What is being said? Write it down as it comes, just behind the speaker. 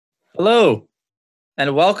Hello,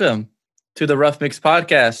 and welcome to the TheRoughMix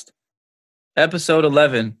podcast, episode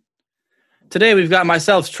 11. Today we've got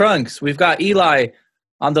myself, Trunks. We've got Eli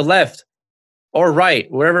on the left or right,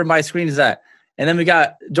 wherever my screen is at. And then we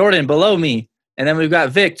got Jordan below me. And then we've got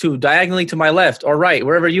Vic diagonally to my left or right,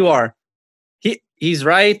 wherever you are. He's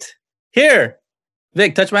right here.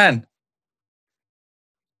 Vic, touch my hand.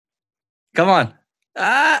 Come on.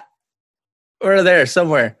 We're there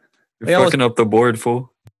somewhere. You're fucking up the board, fool.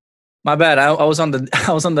 My bad. I was on the.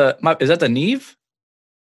 Is that the Neve?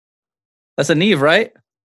 That's a Neve, right?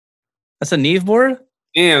 That's a Neve board.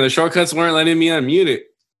 Damn, the shortcuts weren't letting me unmute it.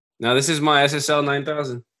 Now this is my SSL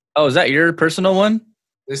 9000. Oh, is that your personal one?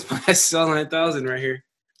 This is my SSL 9000 right here.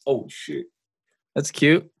 Oh shit, that's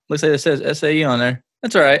cute. Looks like it says SAE on there.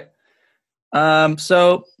 That's all right.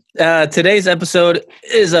 So today's episode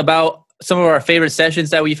is about some of our favorite sessions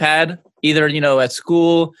that we've had, either at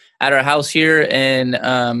school, at our house here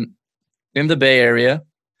in the Bay Area,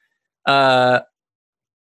 somewhere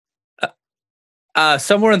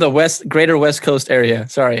in the greater West Coast area.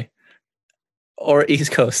 Sorry, or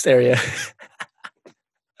East Coast area.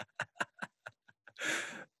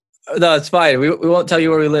 No, it's fine. We won't tell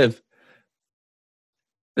you where we live.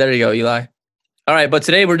 There you go, Eli. All right, but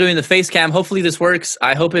today we're doing the face cam. Hopefully this works.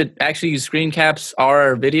 I hope it actually screen caps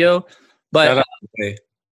our video. But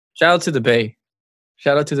shout out to the Bay.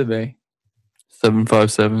 Shout out to the Bay.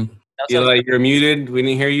 757. Eli, you're muted. We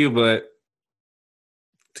didn't hear you, but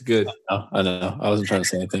it's good. I know. I wasn't trying to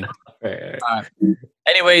say anything. All right.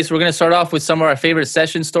 Anyways, we're going to start off with some of our favorite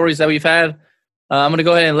session stories that we've had. I'm going to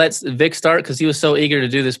go ahead and let Vic start because he was so eager to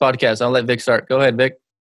do this podcast. I'll let Vic start. Go ahead, Vic.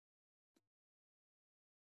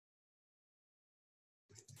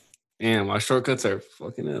 Damn, my shortcuts are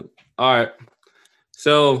fucking up. All right.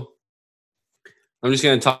 So I'm just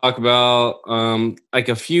going to talk about like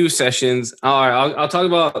a few sessions. All right, I'll talk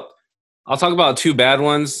about two bad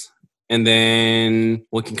ones, and then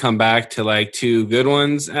we can come back to like two good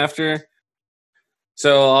ones after.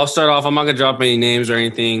 So I'll start off. I'm not going to drop any names or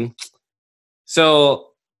anything.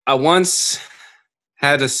 So I once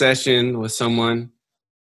had a session with someone,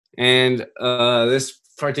 and this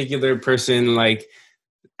particular person like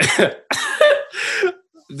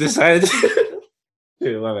decided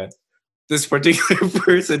dude, my bad. This particular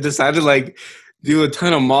person decided to like do a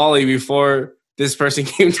ton of Molly before this person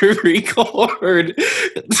came to record.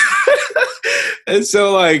 And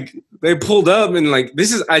so like they pulled up and like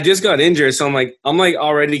I just got injured, so I'm like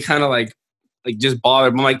already kind of like just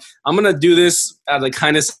bothered. I'm like, I'm gonna do this out of the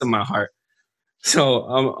kindness of my heart. So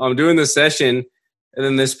I'm doing the session, and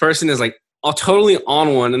then this person is like totally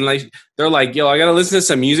on one, and like they're like, yo, I gotta listen to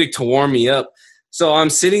some music to warm me up. So I'm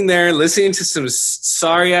sitting there listening to some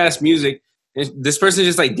sorry ass music, and this person is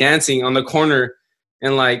just like dancing on the corner,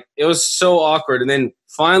 and like it was so awkward. And then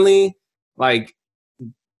finally, like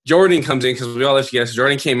Jordan comes in because we all left together. So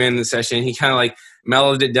Jordan came in the session. He kind of like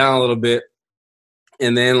mellowed it down a little bit.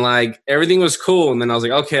 And then like everything was cool. And then I was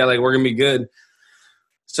like, okay, like we're gonna be good.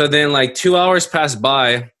 So then like 2 hours passed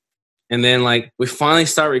by, and then like we finally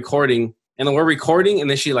start recording, and then we're recording, and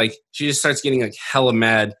then she just starts getting like hella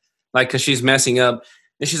mad, like because she's messing up,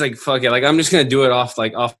 and she's like, fuck it, like I'm just gonna do it off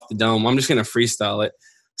the dome. I'm just gonna freestyle it.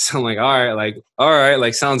 So I'm like, all right,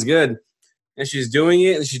 like sounds good. And she's doing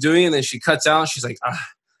it, and then she cuts out. And she's like,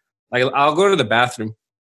 like I'll go to the bathroom.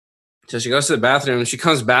 So she goes to the bathroom, and she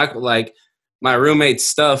comes back with like my roommate's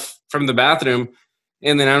stuff from the bathroom.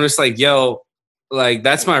 And then I'm just like, yo, like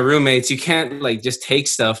that's my roommate's. You can't like just take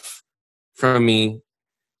stuff from me.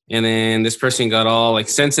 And then this person got all like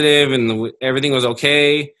sensitive, and everything was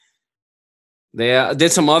okay. They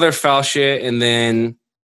did some other foul shit. And then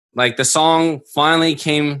like the song finally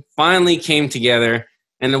came together,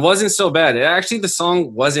 and it wasn't so bad. The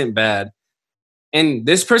song wasn't bad. And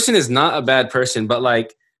this person is not a bad person, but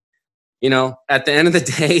like, at the end of the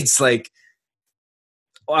day, it's like,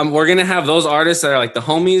 we're going to have those artists that are like the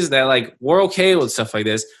homies that like, we're okay with stuff like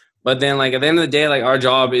this. But then like at the end of the day, like our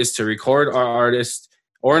job is to record our artist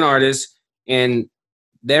or an artist and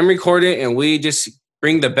them record it. And we just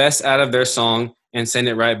bring the best out of their song and send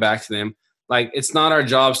it right back to them. Like it's not our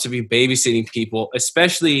jobs to be babysitting people,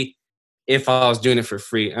 especially if I was doing it for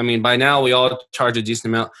free. I mean, by now we all charge a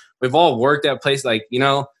decent amount. We've all worked at place like,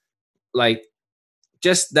 like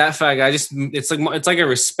just that fact. It's like a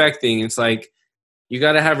respect thing. It's like, you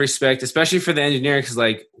got to have respect, especially for the engineer. Cause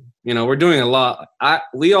like, we're doing a lot.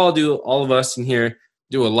 All of us in here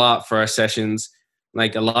do a lot for our sessions.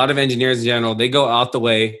 Like a lot of engineers in general, they go out the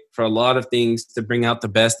way for a lot of things to bring out the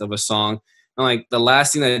best of a song. And like the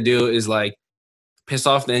last thing that I do is like piss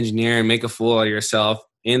off the engineer and make a fool out of yourself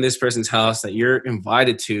in this person's house that you're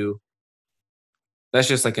invited to that's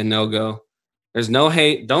just like a no-go. There's no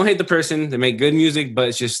hate. Don't hate the person. They make good music, but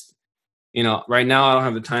it's just, right now I don't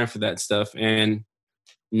have the time for that stuff. And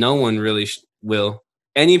no one really will.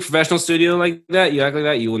 Any professional studio like that, you act like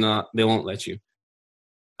that, you will not, they won't let you.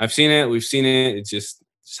 I've seen it. We've seen it. It's just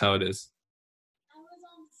how it is. I was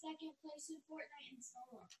on second place in Fortnite in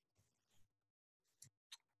solo.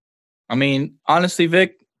 I mean, honestly,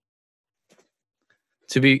 Vic,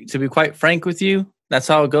 to be quite frank with you, that's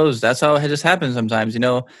how it goes. That's how it just happens sometimes.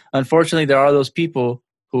 Unfortunately, there are those people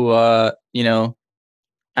who, I know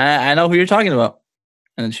who you're talking about,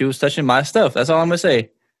 and she was touching my stuff. That's all I'm gonna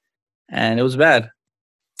say, and it was bad.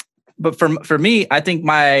 But for me, I think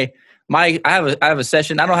I have a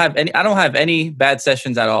session. I don't have any bad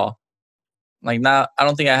sessions at all. Like, I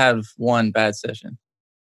don't think I have one bad session.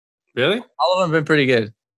 Really? All of them have been pretty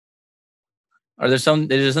good. Is there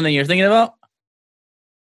something you're thinking about?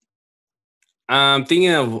 I'm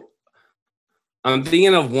thinking of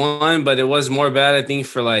one, but it was more bad, I think,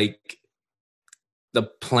 for like the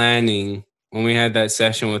planning when we had that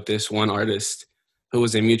session with this one artist who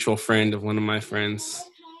was a mutual friend of one of my friends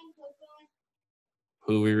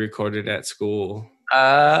who we recorded at school.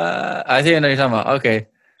 I think I know what you're talking about. Okay.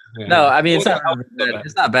 Yeah. No, I mean,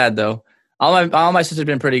 it's not bad though. All my sessions have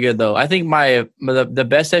been pretty good though. I think the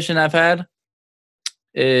best session I've had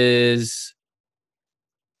is,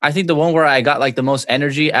 I think, the one where I got like the most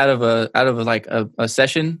energy out of a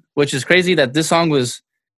session, which is crazy that this song was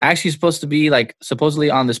actually supposed to be like supposedly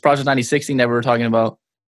on this Project 2016 that we were talking about,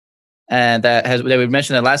 and that we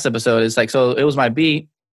mentioned in the last episode. It's like, so it was my beat,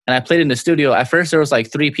 and I played it in the studio. At first, there was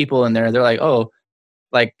like 3 people in there. They're like, oh,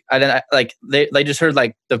 like they just heard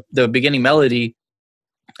like the beginning melody,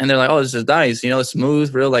 and they're like, oh, this is nice, it's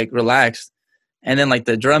smooth, real like relaxed. And then like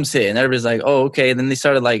the drums hit, and everybody's like, oh, okay. And then they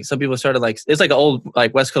started like, some people started like, it's like an old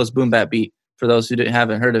like West Coast boom bap beat for those who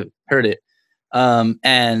haven't heard it.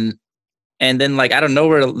 And then like out of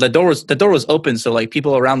nowhere, the door was open, so like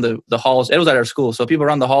people around the halls, it was at our school, so people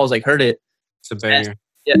around the halls like heard it. It's a banger.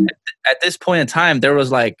 Yeah, at this point in time, there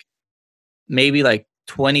was like maybe like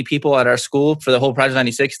 20 people at our school for the whole Project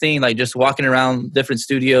 2016, like just walking around different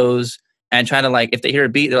studios and trying to, like, if they hear a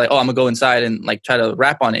beat, they're like, oh, I'm gonna go inside and like try to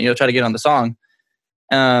rap on it, try to get on the song.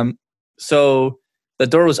 So the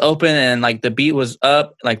door was open and like the beat was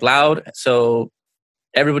up, like loud. So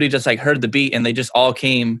everybody just like heard the beat and they just all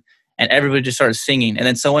came and everybody just started singing. And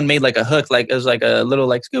then someone made like a hook, like it was like a little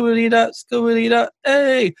like scooby-dee-da,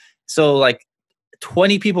 hey. So like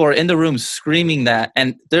 20 people are in the room screaming that,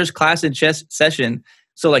 and there's class in session.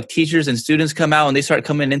 So like teachers and students come out and they start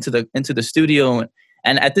coming into the studio.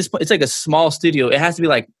 And at this point, it's like a small studio. It has to be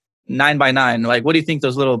like 9x9. Like, what do you think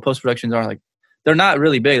those little post productions are? Like, they're not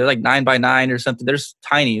really big. They're like 9x9 or something. They're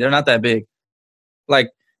tiny. They're not that big. Like,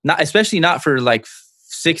 especially not for like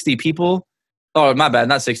 60 people. Oh, my bad.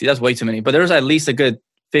 Not 60. That's way too many. But there was at least a good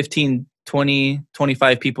 15, 20,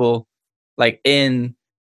 25 people like in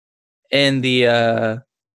the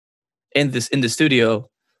studio.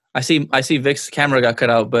 I see Vic's camera got cut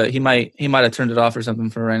out, but he might have turned it off or something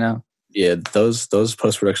for right now. Yeah, those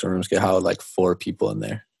post-production rooms get how like 4 people in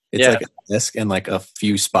there. It's like a desk and like a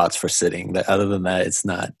few spots for sitting. Other than that, it's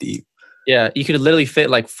not deep. Yeah, you could literally fit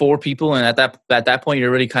like 4 people, and at that point, you're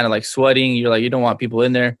already kind of like sweating. You're like, you don't want people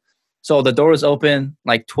in there. So the door was open,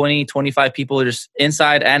 like 20, 25 people are just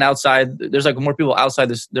inside and outside. There's like more people outside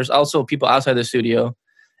this. There's also people outside the studio,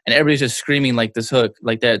 and everybody's just screaming like this hook,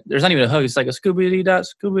 like that. There's not even a hook. It's like a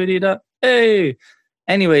Scooby-Dee-da, hey.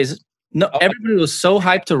 Anyways, no, everybody was so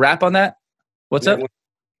hyped to rap on that. What's up?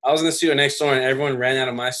 I was in the studio next door, and everyone ran out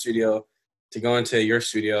of my studio to go into your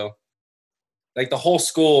studio. Like the whole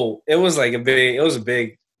school, it was a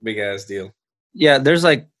big ass deal. Yeah, there's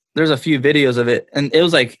a few videos of it, and it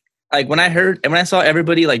was like when I saw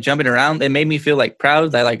everybody like jumping around, it made me feel like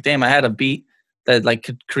proud that like, damn, I had a beat that like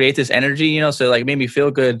could create this energy, so like it made me feel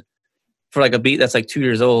good for like a beat that's like 2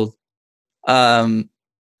 years old. So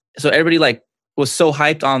everybody like was so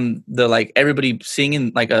hyped on the like everybody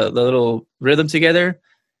singing like the little rhythm together,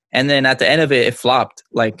 and then at the end of it, it flopped.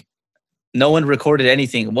 Like no one recorded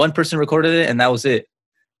anything. One person recorded it, and that was it.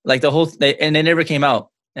 Like the whole and it never came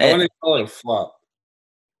out. I want to call it a flop.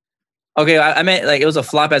 Okay, I meant like it was a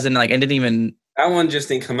flop as in like it didn't even. That one just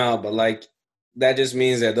didn't come out, but like that just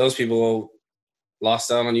means that those people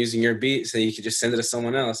lost out on using your beat, so you could just send it to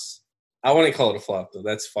someone else. I wouldn't call it a flop though.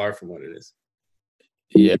 That's far from what it is.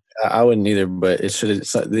 Yeah, I wouldn't either. But it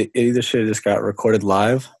either should have just got recorded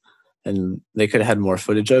live, and they could have had more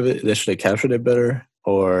footage of it. They should have captured it better,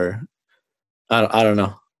 or I don't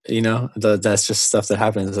know. That's just stuff that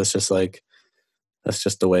happens. That's just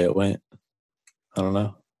the way it went. I don't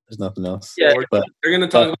know. There's nothing else. Yeah, but we're gonna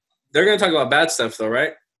talk about they're gonna talk about bad stuff though,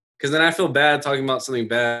 right? Because then I feel bad talking about something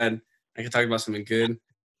bad. I can talk about something good.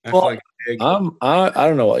 I feel like a pig. I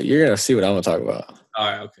don't know what you're gonna see what I'm gonna talk about. All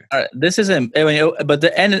right, okay. All right, this isn't. I mean, but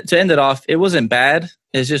to end it off, it wasn't bad.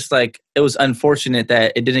 It's just like it was unfortunate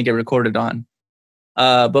that it didn't get recorded on.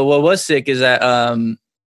 But what was sick is that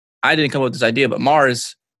I didn't come up with this idea, but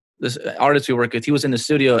Mars, this artist we work with, he was in the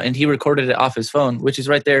studio and he recorded it off his phone, which is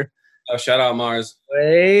right there. Oh, shout out Mars.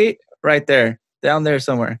 Wait, right there, down there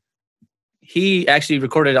somewhere. He actually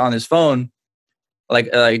recorded it on his phone, like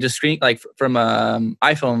just screen like from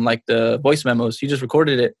iPhone, like the voice memos. He just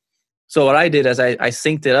recorded it. So what I did is I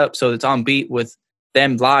synced it up so it's on beat with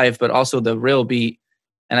them live, but also the real beat,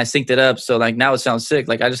 and I synced it up so like now it sounds sick.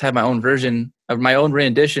 Like I just have my own version of my own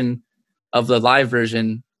rendition of the live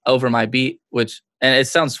version over my beat, and it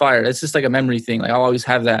sounds fire. It's just like a memory thing. Like I'll always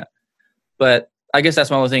have that. But I guess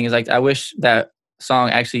that's my only thing is like I wish that song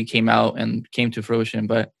actually came out and came to fruition.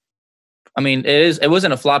 But I mean, it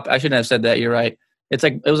wasn't a flop. I shouldn't have said that. You're right. It's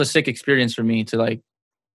like it was a sick experience for me to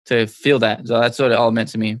feel that. So that's what it all meant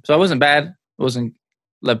to me. So it wasn't bad. It wasn't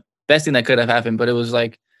the best thing that could have happened, but it was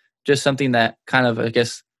like just something that kind of, I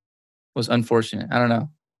guess, was unfortunate. I don't know.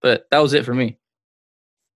 But that was it for me.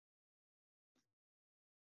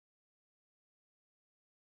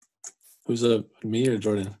 Who's up? Me or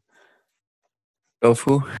Jordan?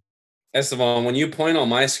 Tofu? Esteban, when you point on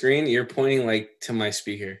my screen, you're pointing like to my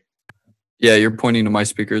speaker. Yeah, you're pointing to my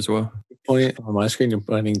speaker as well. Point on my screen, you're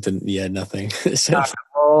pointing to nothing.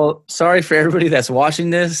 Well, sorry for everybody that's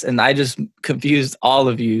watching this, and I just confused all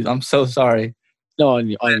of you. I'm so sorry. No, on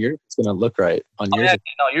yours it's gonna look right. On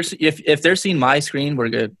yours, If they're seeing my screen, we're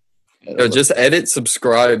good. Yo, just edit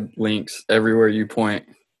subscribe links everywhere you point.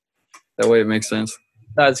 That way it makes sense.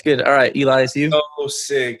 No, it's good. All right, Eli, it's you. So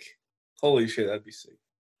sick. Holy shit, that'd be sick.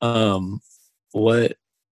 What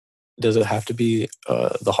does it have to be?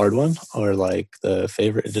 The hard one or like the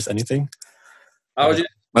favorite? Just anything? I was just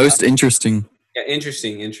Most interesting. yeah,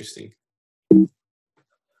 interesting.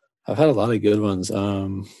 I've had a lot of good ones.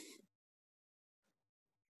 I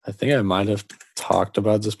think I might have talked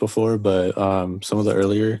about this before, but some of the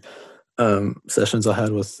earlier sessions I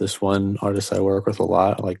had with this one artist I work with a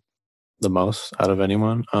lot, like the most out of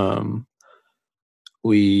anyone.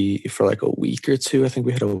 We, for like a week or two, I think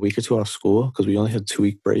we had a week or two off school because we only had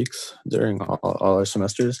 2-week breaks during all our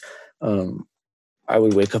semesters. I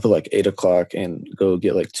would wake up at like 8 o'clock and go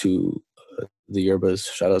get like the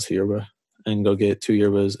yerbas, shout out to yerba, and go get 2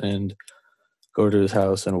 yerbas and go to his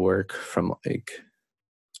house and work from like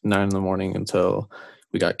 9 in the morning until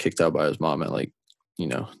we got kicked out by his mom at like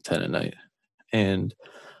 10 at night. And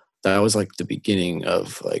that was like the beginning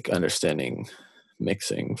of like understanding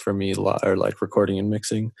mixing for me, or like recording and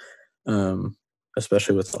mixing,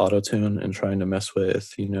 especially with auto-tune and trying to mess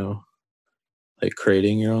with like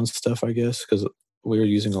creating your own stuff, I guess, because we were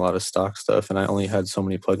using a lot of stock stuff and I only had so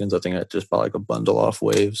many plugins. I think I just bought like a bundle off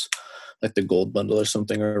Waves, like the gold bundle or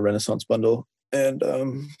something, or a Renaissance bundle, and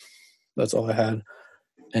that's all I had.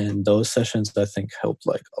 And those sessions I think helped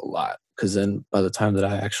like a lot, because then by the time that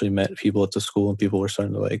I actually met people at the school and people were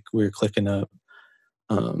starting to like, we were clicking up,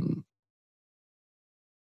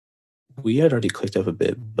 we had already clicked up a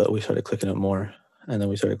bit, but we started clicking up more, and then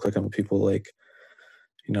we started clicking with people like,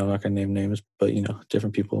 I'm not gonna name names, but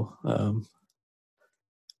different people,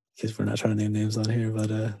 because we're not trying to name names on here,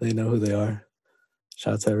 but they know who they are.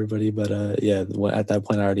 Shout out to everybody. But yeah, at that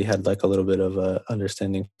point I already had like a little bit of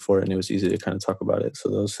understanding for it, and it was easy to kind of talk about it. So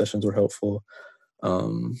those sessions were helpful.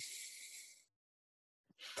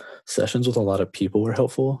 Sessions with a lot of people were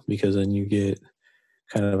helpful, because then you get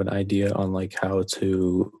kind of an idea on like how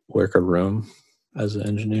to work a room as an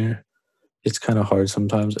engineer. It's kind of hard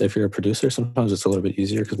sometimes. If you're a producer, sometimes it's a little bit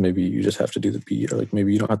easier because maybe you just have to do the beat, or like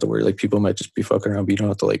maybe you don't have to worry. Like people might just be fucking around, but you don't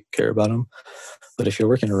have to like care about them. But if you're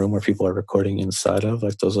working in a room where people are recording inside of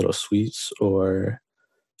like those little suites, or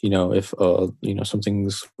if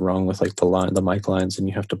something's wrong with like the mic lines, and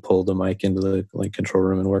you have to pull the mic into the like control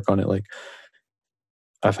room and work on it, like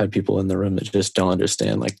I've had people in the room that just don't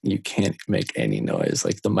understand, like you can't make any noise,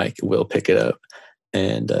 like the mic will pick it up,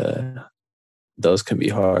 and those can be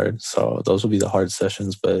hard. So those will be the hard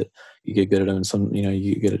sessions, but you get good at them. And some,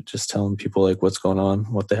 you get at just telling people like what's going on,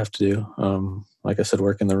 what they have to do. Like I said,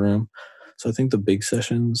 work in the room. So I think the big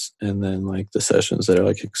sessions, and then like the sessions that are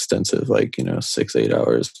like extensive, like 6, 8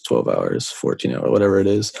 hours, 12 hours, 14 hours, whatever it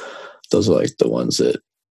is, those are like the ones that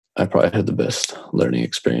I probably had the best learning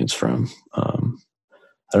experience from.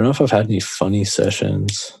 I don't know if I've had any funny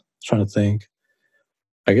sessions. I'm trying to think.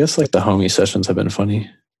 I guess like the homie sessions have been funny.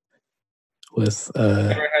 With I've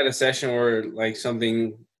never had a session where like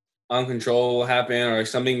something uncontrollable happen, or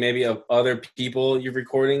something maybe of other people you're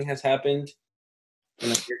recording has happened, and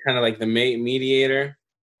like you're kind of like the mediator?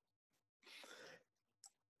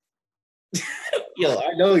 Yo,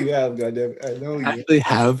 I know you have, goddamn. I know I actually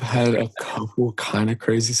have had a couple kind of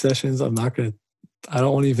crazy sessions. I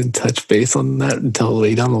don't want to even touch base on that until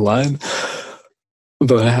way down the line.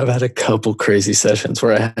 But I have had a couple crazy sessions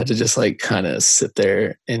where I had to just like kind of sit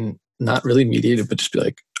there and not really mediate it, but just be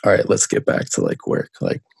like, all right, let's get back to like work.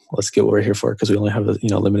 Like, let's get what we're here for, because we only have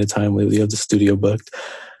limited time. We have the studio booked.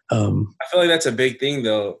 I feel like that's a big thing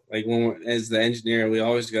though. Like as the engineer, we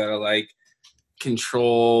always gotta like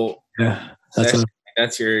control. Yeah, that's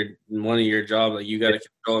one of your job. Like you gotta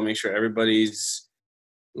control and make sure everybody's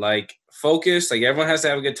like focused. Like everyone has to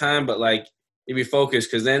have a good time, but like you be focused,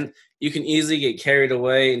 because then you can easily get carried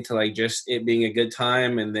away into like just it being a good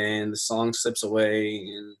time, and then the song slips away.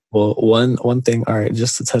 And well, one thing. All right,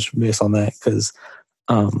 just to touch base on that, because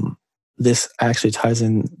this actually ties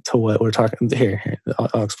into what we're talking here.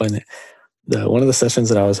 I'll explain it. One of the sessions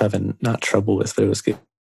that I was having not trouble with, but it was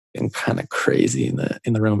getting kind of crazy in the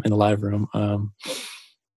live room.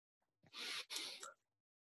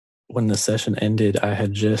 When the session ended, I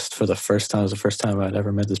had just, for the first time, it was the first time I'd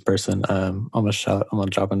ever met this person. I'm gonna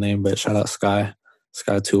drop a name, but shout out Sky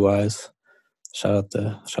 2 Eyes. Shout out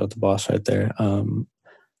the boss right there. That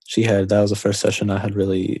was the first session I had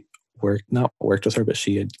really not worked with her, but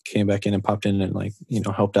she had came back in and popped in and like,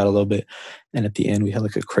 helped out a little bit. And at the end we had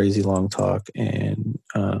like a crazy long talk, and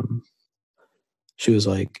she was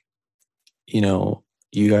like,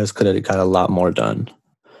 you guys could have got a lot more done.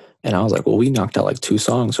 And I was like, well, we knocked out like 2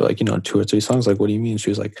 songs, or like, 2 or 3 songs. Like, what do you mean?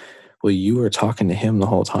 She was like, well, you were talking to him the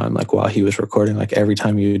whole time, like while he was recording. Like every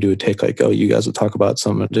time you do a take, like, oh, you guys would talk about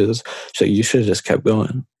something, do this. She's like, you should have just kept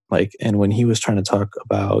going. Like, and when he was trying to talk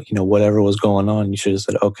about, whatever was going on, you should have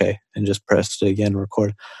said, okay, and just pressed it again,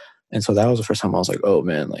 record. And so that was the first time I was like, oh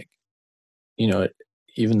man, like,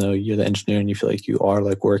 even though you're the engineer and you feel like you are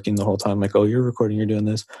like working the whole time, like, oh, you're recording, you're doing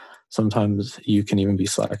this, sometimes you can even be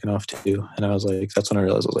slacking off too. And I was like, that's when I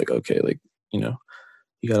realized, I was like, okay, like, you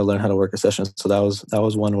got to learn how to work a session. So that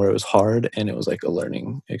was one where it was hard, and it was like a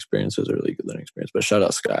learning experience. It was a really good learning experience. But shout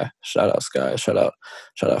out Sky, shout out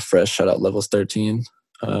Fresh, shout out Levels 13,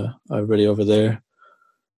 everybody over there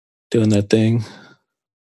doing their thing.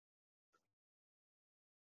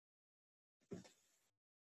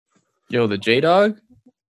 Yo, the J-Dog?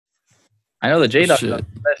 I know the J-Dog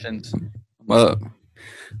sessions. Well,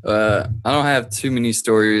 I don't have too many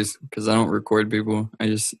stories because I don't record people. I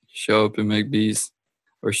just show up and make beats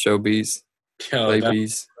or show beats, play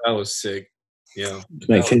beats. That was sick. Yeah.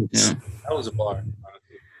 That was a bar.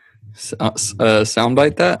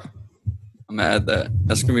 Soundbite that? I'm going to add that.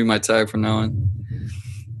 That's going to be my tag from now on.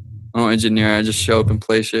 I don't engineer. I just show up and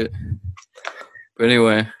play shit. But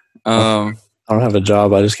anyway. I don't have a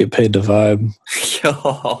job. I just get paid to vibe.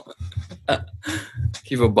 Yo.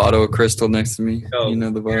 Keep a bottle of Crystal next to me. Yo, you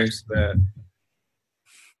know the vibes.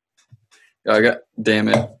 Yeah, damn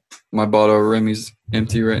it. My bottle of Remy's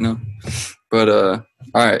empty right now. But, all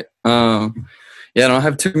right. Yeah, I don't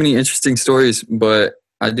have too many interesting stories, but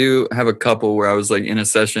I do have a couple where I was like in a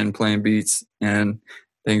session playing beats, and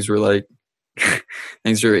things were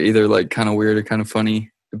either like kind of weird or kind of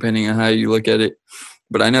funny, depending on how you look at it.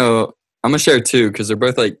 But I know I'm going to share 2 because they're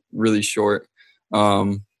both like really short.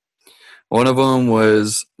 One of them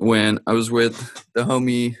was when I was with the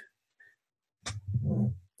homie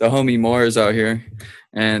Mars out here,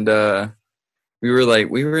 and we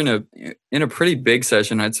were in a pretty big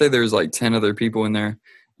session. I'd say there was like 10 other people in there,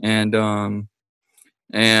 and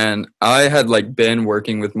I had like been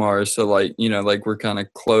working with Mars, so like like we're kind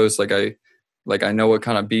of close. Like I know what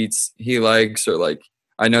kind of beats he likes, or like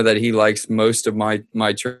I know that he likes most of my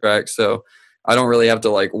tracks, so I don't really have to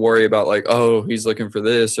like worry about like, oh, he's looking for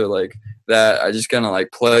this or like that. I just kind of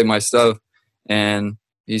like play my stuff, and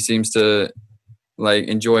he seems to like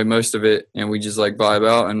enjoy most of it, and we just like vibe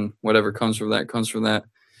out, and whatever comes from that.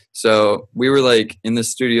 So we were like in the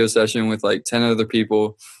studio session with like 10 other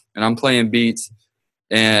people, and I'm playing beats,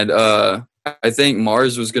 and I think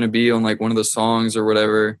Mars was going to be on like one of the songs or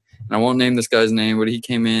whatever, and I won't name this guy's name, but he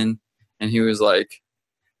came in and he was like,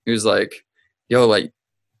 yo, like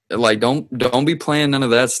don't be playing none of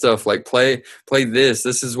that stuff. Like play this.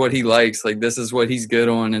 This is what he likes. Like this is what he's good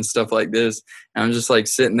on and stuff like this. And I'm just like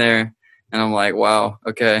sitting there, and I'm like, wow,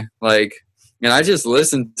 okay. Like, and I just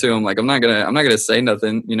listened to him. Like I'm not gonna say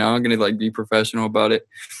nothing. I'm gonna like be professional about it.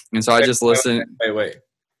 And so I just listened. Wait.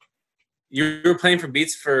 You were playing for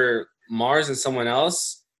beats for Mars and someone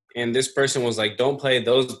else, and this person was like, don't play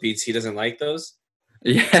those beats. He doesn't like those.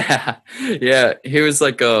 Yeah. He was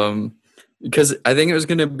like because I think it was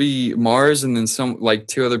gonna be Mars and then some like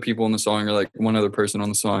two other people in the song or like one other person on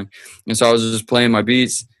the song, and so I was just playing my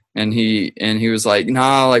beats, and he was like,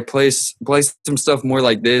 nah, like play some stuff more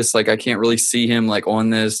like this, like I can't really see him like on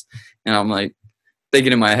this, and I'm like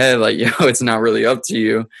thinking in my head like, yo, it's not really up to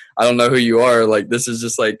you. I don't know who you are. Like this is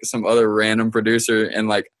just like some other random producer, and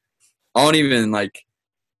like I don't even like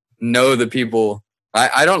know the people.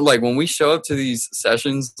 I don't like when we show up to these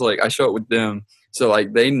sessions, like I show up with them. So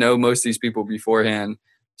like they know most of these people beforehand.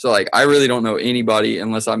 So like I really don't know anybody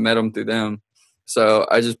unless I met them through them. So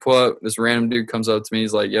I just pull up, this random dude comes up to me,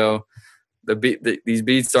 he's like, yo, these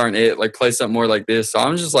beats aren't it. Like play something more like this. So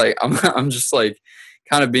I'm just like I'm just like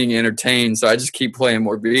kind of being entertained. So I just keep playing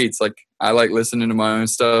more beats. Like I like listening to my own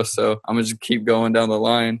stuff. So I'm gonna just keep going down the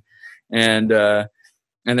line. And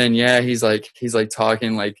then yeah, he's like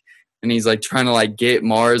talking like, and he's like trying to like get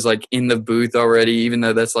Mars like in the booth already, even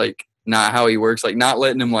though that's like not how he works, like not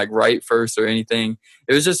letting him like write first or anything.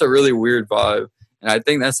 It was just a really weird vibe. And I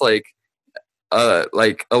think that's like a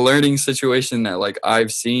learning situation that like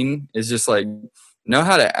I've seen is just like know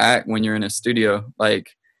how to act when you're in a studio.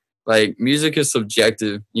 Like music is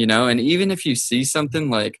subjective, you know, and even if you see something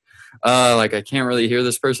like I can't really hear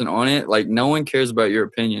this person on it, like no one cares about your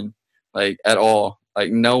opinion like at all. Like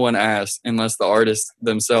no one asks unless the artist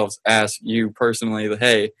themselves ask you personally, like,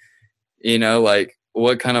 hey, you know, like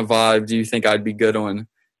what kind of vibe do you think I'd be good on?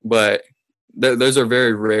 But those are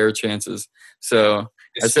very rare chances. So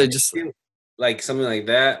I say just like something like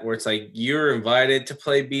that where it's like you're invited to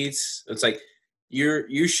play beats. It's like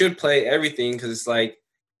you should play everything because it's like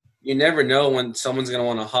you never know when someone's gonna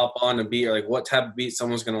want to hop on a beat or like what type of beat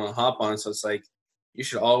someone's gonna want to hop on. So it's like you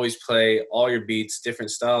should always play all your beats,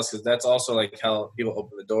 different styles, because that's also like how people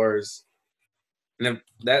open the doors. And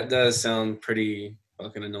that does sound pretty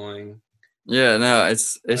fucking annoying. yeah, no,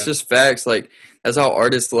 it's just facts. Like that's how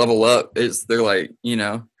artists level up. They're like, you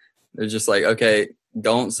know, they're just like, okay,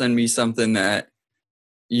 don't send me something that,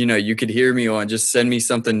 you know, you could hear me on. Just send me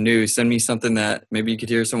something new. Send me something that maybe you could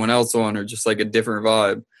hear someone else on, or just like a different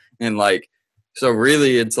vibe. And like, so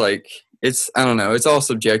really, it's like I don't know. It's all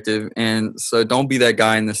subjective, and so don't be that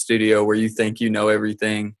guy in the studio where you think you know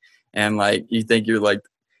everything, and like you think you're like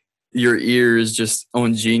your ear is just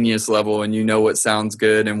on genius level and you know what sounds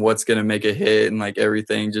good and what's going to make a hit and like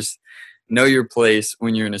everything. Just know your place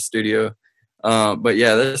when you're in a studio. But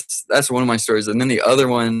yeah, that's one of my stories. And then the other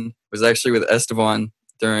one was actually with Esteban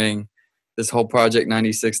during this whole Project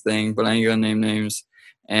 96 thing, but I ain't gonna name names.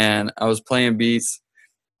 And I was playing beats,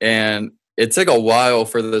 and it took a while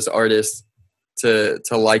for this artist to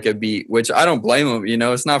like a beat, which I don't blame him. You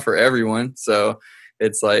know, it's not for everyone. So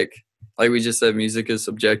it's like we just said, music is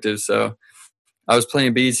subjective. So I was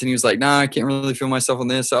playing beats and he was like, nah, I can't really feel myself on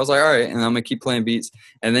this. So I was like, all right. And I'm going to keep playing beats.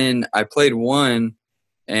 And then I played one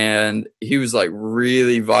and he was like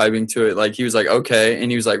really vibing to it. Like he was like, okay.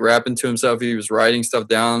 And he was like rapping to himself. He was writing stuff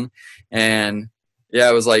down. And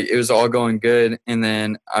yeah, it was all going good. And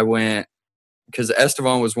then I went, because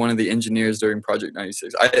Esteban was one of the engineers during Project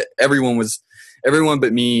 96. Everyone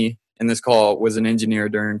but me in this call was an engineer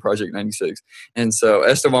during Project 96. And so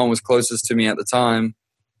Esteban was closest to me at the time,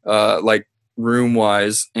 like room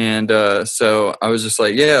wise. And so I was just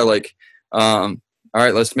like, yeah, like, all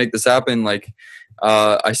right, let's make this happen. Like,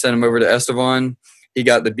 I sent him over to Esteban. He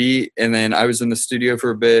got the beat. And then I was in the studio for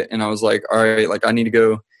a bit and I was like, all right, like I need to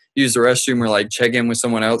go use the restroom or like check in with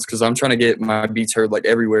someone else, because I'm trying to get my beats heard like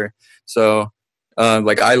everywhere. So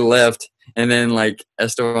like I left. And then like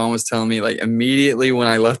Esteban was telling me like immediately when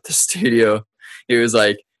I left the studio, he was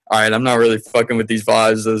like, all right, I'm not really fucking with these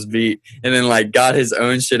vibes, this beat. And then like got his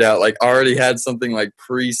own shit out, like already had something like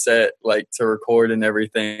preset like to record and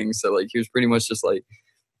everything. So like he was pretty much just like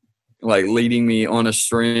leading me on a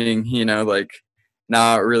string, you know, like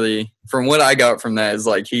not really. From what I got from that is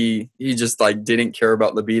like he just like didn't care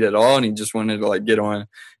about the beat at all, and he just wanted to like get on.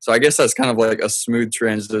 So I guess that's kind of like a smooth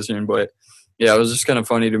transition. But yeah, it was just kind of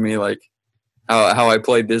funny to me, like how I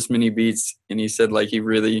played this many beats, and he said like he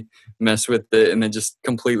really messed with it and then just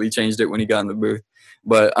completely changed it when he got in the booth.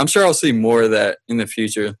 But I'm sure I'll see more of that in the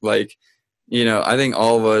future. Like, you know, I think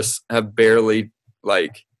all of us have barely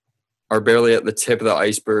are barely at the tip of the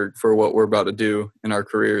iceberg for what we're about to do in our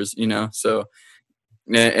careers, you know? So,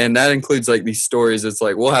 and that includes like these stories. It's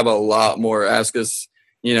like, we'll have a lot more. Ask us,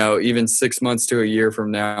 you know, even 6 months to a year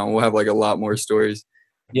from now, we'll have like a lot more stories.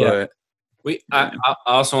 Yeah. But, I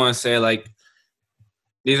also want to say like,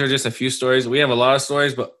 these are just a few stories. We have a lot of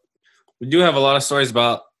stories, but we do have a lot of stories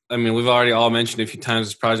about, I mean, we've already all mentioned a few times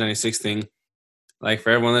this Project 96 thing. Like for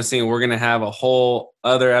everyone listening, we're going to have a whole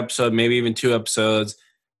other episode, maybe even 2 episodes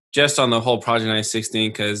just on the whole Project 96 thing,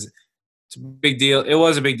 because it's a big deal. It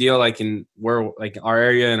was a big deal, like in where like our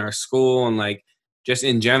area and our school and like just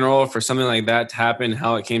in general for something like that to happen.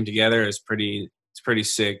 How it came together is pretty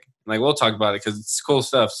sick. Like we'll talk about it because it's cool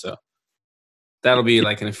stuff. So that'll be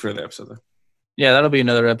like in a further episode. Though. Yeah, that'll be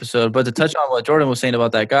another episode. But to touch on what Jordan was saying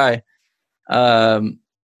about that guy, and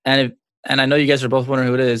I know you guys are both wondering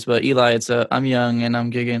who it is, but Eli, it's I'm young and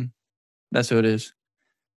I'm gigging. That's who it is.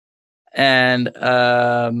 And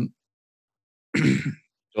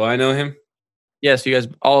Do I know him? yes,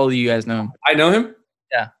 all of you guys know him. I know him.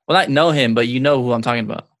 Yeah. Well, not know him, but you know who I'm talking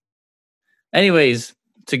about. Anyways,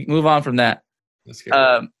 to move on from that, That's good.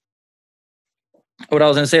 what I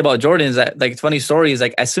was gonna say about Jordan is that, like, funny story is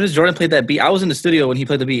like, as soon as Jordan played that beat, I was in the studio when he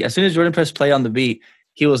played the beat. As soon as Jordan pressed play on the beat,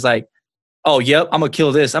 he was like, "Oh, yep, I'm gonna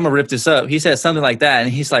kill this. I'm gonna rip this up." He said something like that,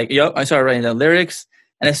 and he's like, "Yep." I started writing the lyrics,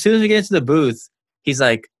 and as soon as we get into the booth, he's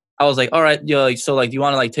like, I was like, "All right, yo, like, so like, do you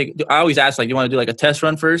want to like take?" I always ask like, "Do you want to do like a test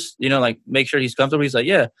run first? You know, like make sure he's comfortable." He's like,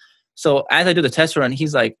 "Yeah." So as I do the test run,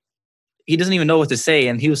 he's like, he doesn't even know what to say,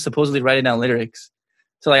 and he was supposedly writing down lyrics.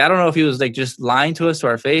 So like, I don't know if he was like just lying to us to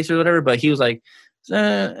our face or whatever, but he was like he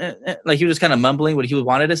was just kind of mumbling what he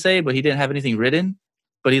wanted to say, but he didn't have anything written.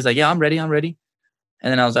 But he's like, "Yeah, I'm ready. I'm ready."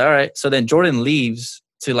 And then I was like, "All right." So then Jordan leaves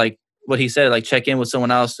to like what he said, like check in with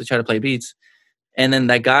someone else to try to play beats. And then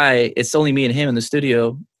that guy, it's only me and him in the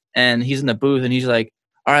studio, and he's in the booth, and he's like,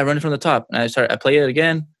 "All right, run it from the top." And I play it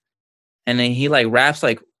again, and then he like raps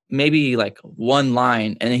like maybe like one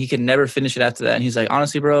line, and then he could never finish it after that. And he's like,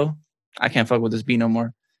 "Honestly, bro, I can't fuck with this beat no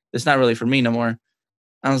more. It's not really for me no more."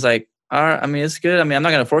 I was like, "All right, I mean, it's good. I mean, I'm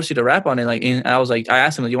not gonna force you to rap on it." Like, and I was like, I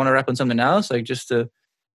asked him, "Do you want to rap on something else?" Like, just to,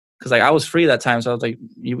 because like I was free that time, so I was like,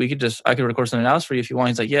 I could record something else for you if you want.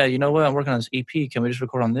 He's like, "Yeah, you know what? I'm working on this EP. Can we just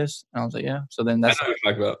record on this?" And I was like, "Yeah." So then I that's know what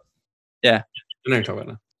you're talking about. Yeah. I know what you're talking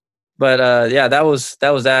about now. But yeah, that was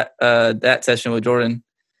that session with Jordan.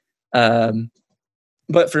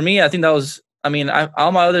 But for me, I think that was. I mean,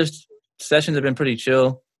 all my other sessions have been pretty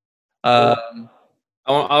chill. I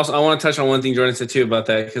want to touch on one thing Jordan said too about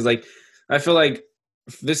that, because like I feel like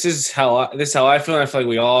this is how I feel, and I feel like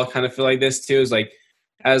we all kind of feel like this too. Is like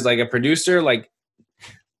as like a producer, like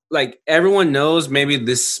everyone knows maybe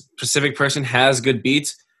this specific person has good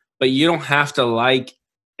beats, but you don't have to like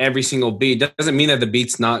every single beat. Doesn't mean that the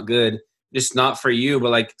beat's not good, just not for you. But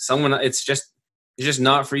like someone, it's just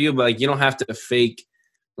not for you. But like you don't have to fake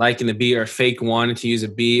liking the beat or fake wanting to use a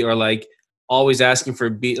beat or like always asking for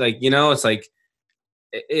a beat. Like, you know, it's like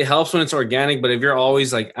it helps when it's organic. But if you're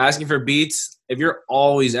always like asking for beats,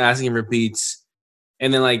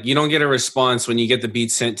 and then like you don't get a response when you get the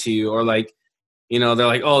beat sent to you, or like, you know, they're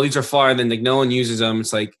like, "Oh, these are fire," then like no one uses them.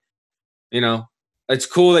 It's like, you know, it's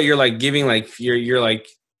cool that you're like giving like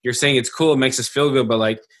you're saying it's cool, it makes us feel good, but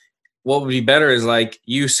like what would be better is like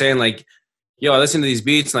you saying like, "Yo, I listen to these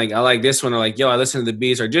beats, and like I like this one," or like, "Yo, I listen to the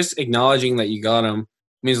beats," or just acknowledging that you got them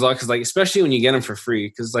means a lot, because like especially when you get them for free,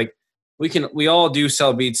 because like we all do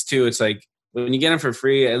sell beats too. It's like when you get them for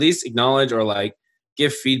free, at least acknowledge or like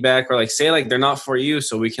give feedback or like say like they're not for you,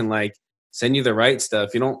 so we can like send you the right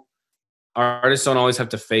stuff. You don't Artists don't always have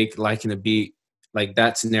to fake liking the beat, like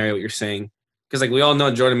that scenario what you're saying, because like we all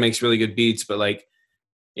know Jordan makes really good beats, but like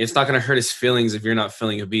it's not going to hurt his feelings if you're not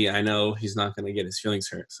feeling a beat. I know he's not going to get his feelings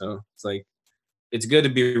hurt, so it's like it's good to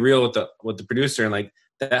be real with the producer, and like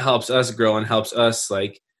that helps us grow and helps us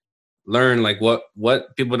like learn like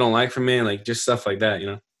what people don't like from me, and like just stuff like that, you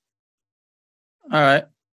know. All right.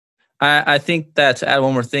 I think that, to add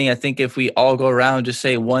one more thing, I think if we all go around, just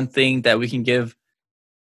say one thing that we can give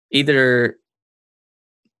either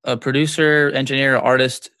a producer, engineer, or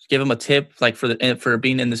artist, give them a tip like for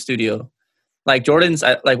being in the studio. Like Jordan's,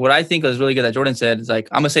 like what I think was really good that Jordan said is like,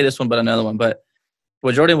 I'm gonna say this one, but another one. But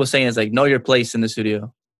what Jordan was saying is like, know your place in the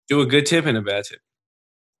studio. Do a good tip and a bad tip.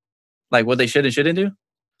 Like what they should and shouldn't do.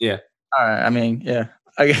 Yeah. All right. I mean, yeah.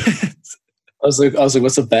 I guess. I was like,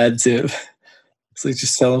 what's a bad tip? It's like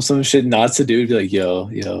just tell them some shit not to do. Be like, yo.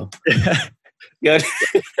 Yeah.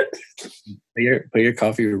 Put your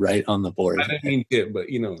coffee right on the board. I didn't mean tip, but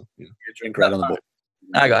you know. Your drink right on the board.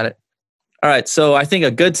 I got it. All right. So I think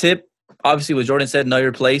a good tip, obviously what Jordan said, know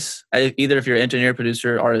your place. Either if you're an engineer,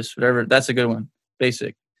 producer, artist, whatever, that's a good one.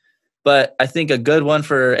 Basic. But I think a good one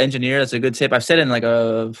for engineer, that's a good tip. I've said in like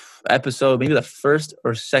a episode, maybe the first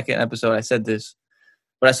or second episode, I said this,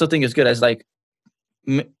 but I still think it's good. As like,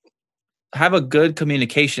 have a good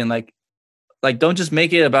communication. Like don't just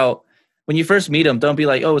make it about when you first meet them. Don't be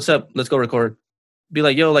like, "Oh, what's up? Let's go record." Be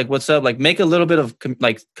like, "Yo, like, what's up?" Like, make a little bit of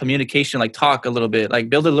communication. Like, talk a little bit. Like,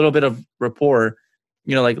 build a little bit of rapport.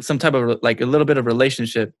 You know, like some type of like a little bit of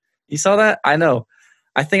relationship. You saw that? I know.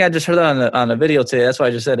 I think I just heard that on a video today. That's why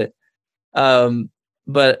I just said it.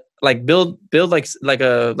 But like build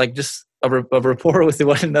like just a rapport with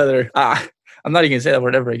one another. I'm not even gonna say that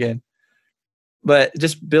word ever again. But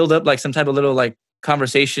just build up like some type of little like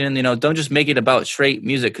conversation. Don't just make it about straight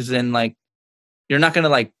music, because then like you're not gonna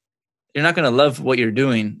love what you're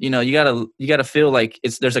doing. You gotta feel like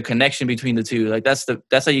there's a connection between the two. Like that's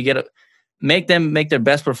how you make them make their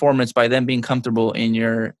best performance, by them being comfortable in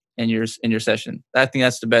your session. I think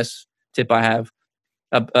that's the best tip I have.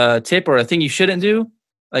 A tip or a thing you shouldn't do,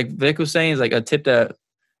 like Vic was saying, is like a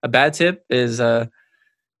bad tip is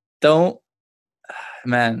don't.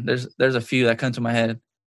 Man, there's a few that come to my head.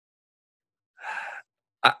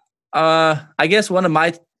 I guess one of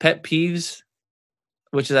my pet peeves,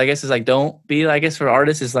 which is I guess is like don't be, I guess for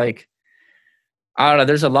artists, is like, I don't know,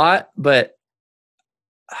 there's a lot, but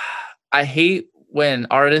I hate when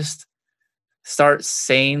artists start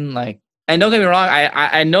saying like, and don't get me wrong,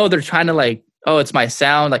 I know they're trying to like, oh, it's my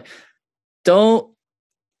sound. Like, don't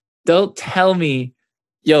tell me,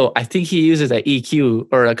 yo, I think he uses an EQ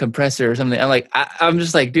or a compressor or something. I'm like, I'm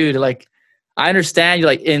just like, dude, like, I understand you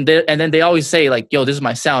like and then they always say like, yo, this is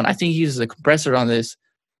my sound. I think he uses a compressor on this.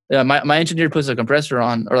 My engineer puts a compressor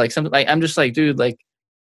on, or like something. Like, I'm just like, dude, like,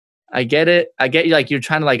 I get it. I get you. Like, you're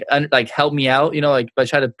trying to like help me out, like by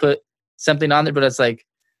trying to put something on there. But it's like,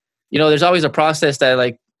 there's always a process that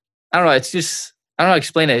like, I don't know. It's just, I don't know how to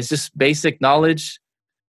explain it. It's just basic knowledge,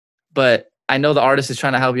 but I know the artist is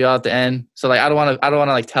trying to help you out at the end. So like, I don't want to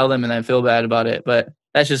like tell them and then feel bad about it. But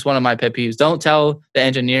that's just one of my pet peeves. Don't tell the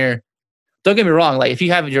engineer. Don't get me wrong. Like, if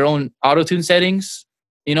you have your own auto-tune settings,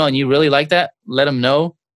 and you really like that, let them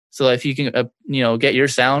know. So if you can, get your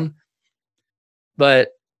sound, but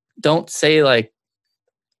don't say like,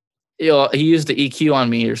 he used the EQ on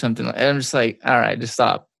me or something. And I'm just like, all right, just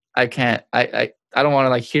stop. I can't, I don't want to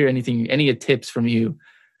like hear any tips from you.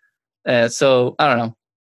 So I don't know.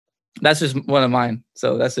 That's just one of mine.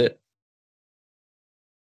 So that's it.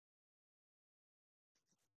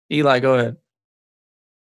 Eli, go ahead.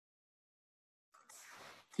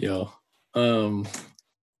 Yo,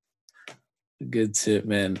 good tip,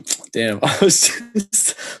 man. Damn, I was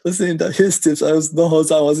just listening to his tips. The whole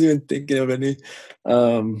time I wasn't even thinking of any.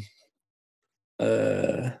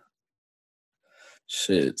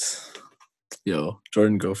 Shit. Yo,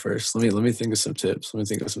 Jordan, go first. Let me think of some tips.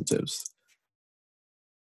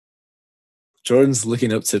 Jordan's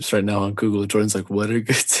looking up tips right now on Google. Jordan's like, what are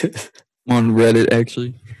good tips? On Reddit,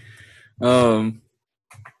 actually.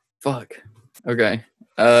 Fuck. Okay.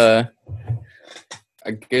 A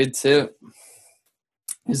good tip.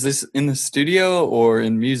 Is this in the studio or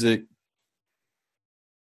in music?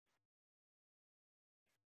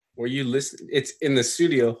 Were you listening? It's in the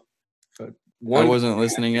studio. I wasn't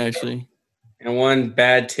listening, actually. And one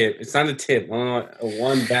bad tip. It's not a tip. One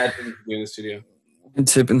bad thing to do in the studio. One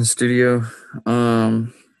tip in the studio.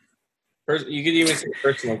 You could even say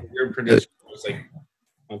personal. You're a producer. It's like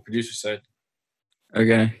on producer side.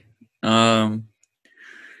 Okay.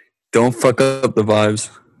 Don't fuck up the vibes.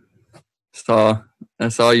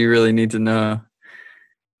 That's all you really need to know.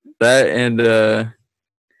 That, and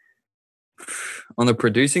on the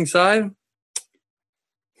producing side,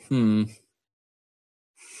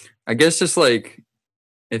 I guess just like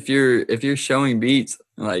if you're showing beats,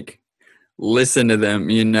 like listen to them,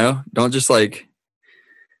 Don't just like,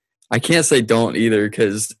 I can't say don't either,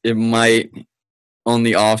 because it might on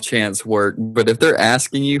the off chance work. But if they're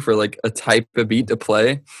asking you for like a type of beat to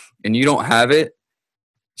play and you don't have it,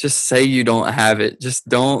 just say you don't have it. Just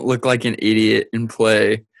don't look like an idiot and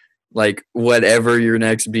play like whatever your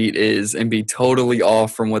next beat is and be totally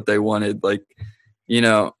off from what they wanted. Like,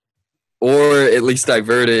 or at least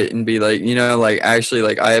divert it and be like, like, actually,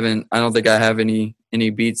 like, I don't think I have any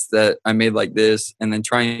beats that I made like this, and then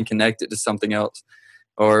try and connect it to something else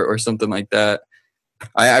or something like that.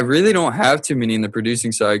 I really don't have too many in the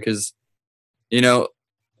producing side because,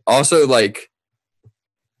 also like,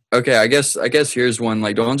 okay, I guess here's one.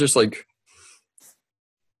 Like, don't just like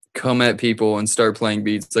come at people and start playing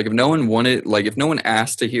beats. Like, if no one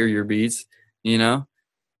asked to hear your beats,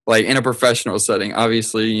 like in a professional setting,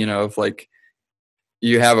 obviously, if like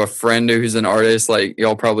you have a friend who's an artist, like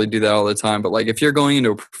y'all probably do that all the time. But like if you're going into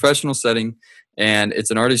a professional setting and it's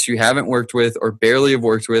an artist you haven't worked with or barely have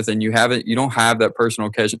worked with, and you don't have that personal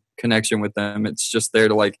connection with them, it's just there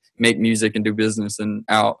to like make music and do business and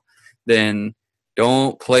out, then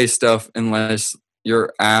don't play stuff unless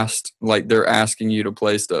you're asked, like they're asking you to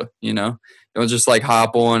play stuff, Don't just like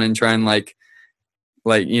hop on and try and like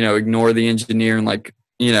ignore the engineer and like,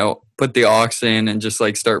 put the aux in and just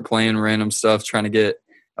like start playing random stuff, trying to get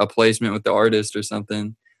a placement with the artist or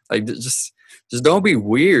something. Like, just don't be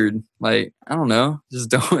weird. Like, I don't know, just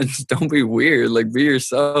don't be weird. Like, be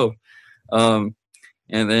yourself. And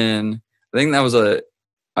then I think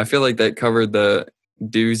I feel like that covered the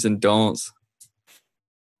do's and don'ts.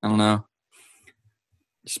 I don't know.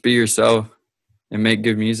 Just be yourself and make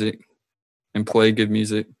good music and play good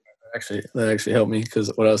music. That actually helped me,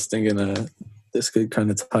 because what I was thinking, this could kind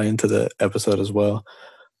of tie into the episode as well.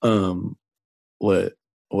 What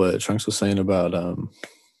Trunks was saying about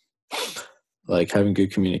like having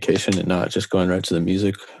good communication and not just going right to the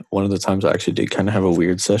music. One of the times I actually did kind of have a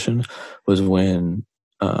weird session was when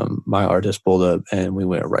my artist pulled up and we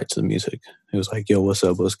went right to the music. It was like, yo, what's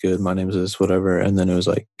up? What's good? My name is this, whatever. And then it was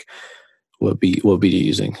like, what beat are you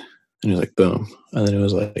using? And he was like, boom. And then it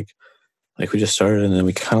was like we just started, and then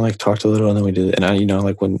we kind of like talked a little, and then we did. And I,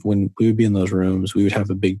 like when we would be in those rooms, we would have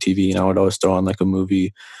a big TV, and I would always throw on like a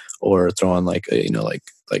movie or throw on like a,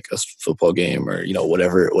 like a football game, or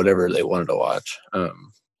whatever they wanted to watch.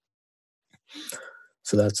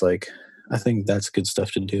 So that's like, I think that's good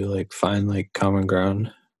stuff to do. Like find like common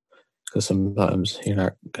ground, because sometimes you're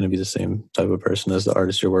not going to be the same type of person as the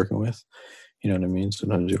artist you're working with. You know what I mean?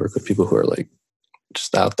 Sometimes you work with people who are like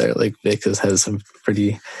just out there. Like Vic has some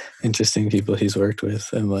pretty interesting people he's worked with,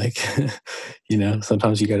 and like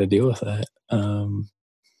sometimes you got to deal with that.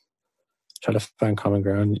 Try to find common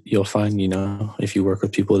ground. You'll find, if you work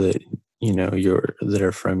with people that that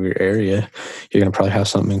are from your area, you're gonna probably have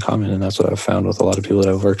something in common. And that's what I've found with a lot of people that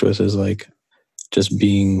I've worked with, is like just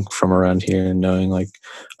being from around here and knowing like,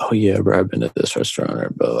 oh yeah, bro, I've been to this restaurant, or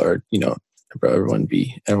bro,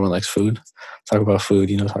 everyone likes food. Talk about food,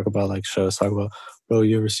 talk about like shows, talk about, bro,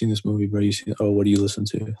 you ever seen this movie, bro? What do you listen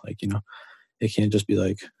to? Like, it can't just be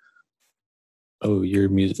like, oh, your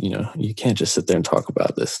music, you can't just sit there and talk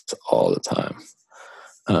about this all the time.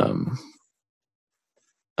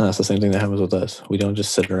 And that's the same thing that happens with us. We don't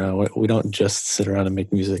just sit around. We don't just sit around and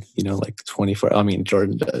make music, like 24. I mean,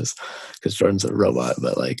 Jordan does, because Jordan's a robot.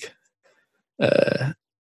 But like,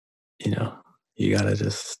 you gotta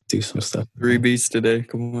just do some stuff. 3 beats today.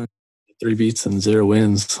 Come on. 3 beats and 0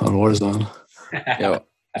 wins on Warzone. Yo,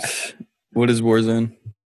 what is Warzone?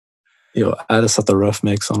 Yo, add us at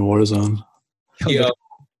TheRoughMix on Warzone.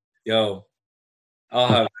 Yo, I'll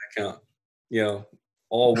have that account. Yo,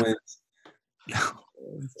 all wins.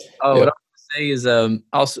 Oh, what I was gonna say is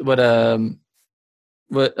also what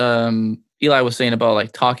Eli was saying about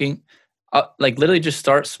like talking, like literally just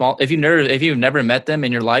start small. If you've never met them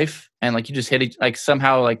in your life, and like you just hit it, like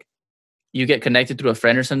somehow like you get connected through a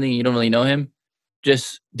friend or something, you don't really know him,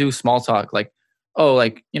 just do small talk. Like, oh,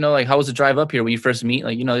 like like how was the drive up here when you first meet?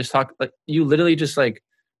 Like just talk. Like you literally just like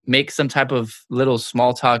make some type of little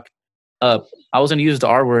small talk up. I was gonna use the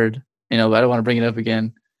R word, but I don't want to bring it up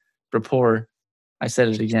again. Rapport. I said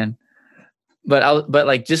it again, but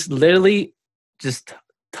like just literally just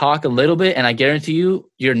talk a little bit, and I guarantee you,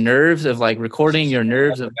 your nerves of like recording, your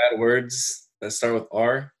nerves of bad words that start with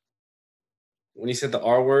R. When you said the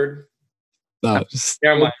R word, no,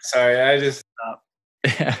 never mind. Sorry, I just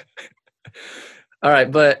yeah. All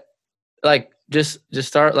right, but like just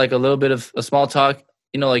start like a little bit of a small talk.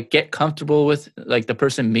 Like get comfortable with like the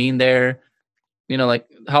person being there. Like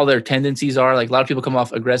how their tendencies are. Like a lot of people come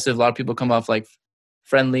off aggressive. A lot of people come off like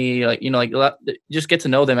friendly. Like like just get to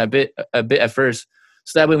know them a bit at first.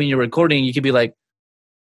 So that way, when you're recording, you could be like,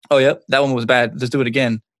 "Oh, yep, that one was bad. Let's do it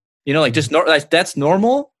again." Like just that's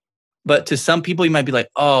normal. But to some people, you might be like,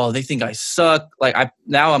 "Oh, they think I suck." Like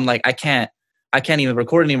I'm like, I can't even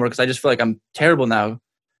record anymore because I just feel like I'm terrible now.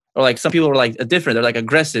 Or like some people are like different. They're like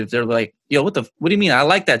aggressive. They're like, "Yo, what do you mean? I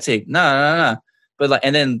like that take." No. But like,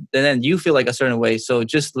 and then you feel like a certain way. So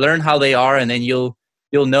just learn how they are, and then you'll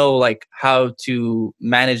know like how to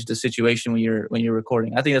manage the situation when you're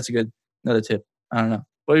recording. I think that's another tip. I don't know.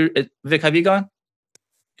 Vic, have you gone?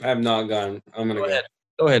 I have not gone. I'm gonna go.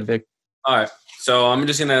 Go ahead, Vic. All right. So I'm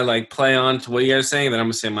just gonna like play on to what you guys are saying, then I'm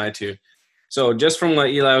gonna say my two. So just from what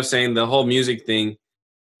Eli was saying, the whole music thing,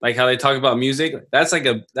 like how they talk about music, that's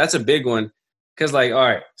a big one. Cause like, all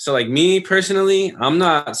right, so like me personally, I'm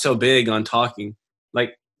not so big on talking.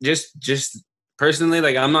 Like just personally,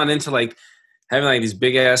 like I'm not into like having like these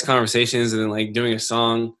big ass conversations and then like doing a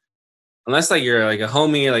song. Unless like you're like a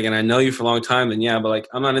homie, like and I know you for a long time, then yeah, but like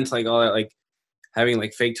I'm not into like all that like having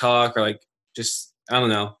like fake talk or like just I don't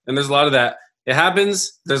know. And there's a lot of that. It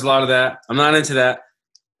happens. There's a lot of that. I'm not into that.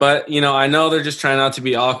 But I know they're just trying not to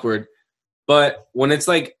be awkward. But when it's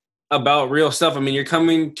like about real stuff, I mean, you're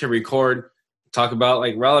coming to record, talk about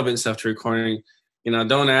like relevant stuff to recording.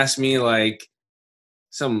 Don't ask me like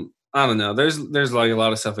some I don't know. There's like a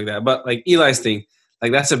lot of stuff like that. But like Eli's thing,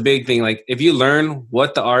 like that's a big thing. Like if you learn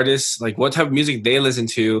what the artists like, what type of music they listen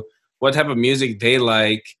to, what type of music they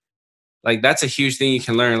like that's a huge thing you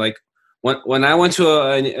can learn. Like when I went to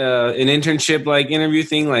an internship like interview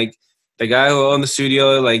thing, like the guy who owned the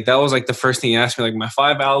studio, like that was like the first thing he asked me, like my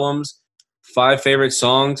 5 albums, 5 favorite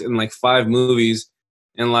songs, and like 5 movies,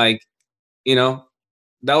 and like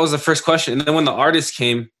that was the first question. And then when the artist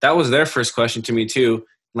came, that was their first question to me too.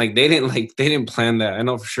 Like they didn't plan that. I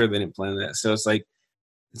know for sure they didn't plan that. So it's like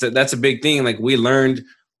that's a big thing. Like we learned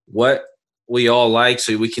what we all like,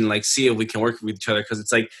 so we can like see if we can work with each other. Because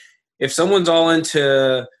it's like if someone's all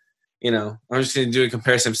into, I'm just gonna do a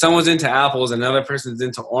comparison. If someone's into apples and another person's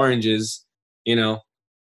into oranges, you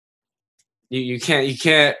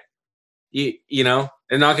can't they're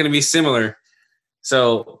not gonna be similar.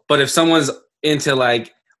 So, but if someone's into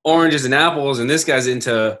like oranges and apples and this guy's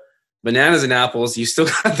into bananas and apples, you still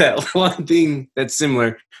got that one thing that's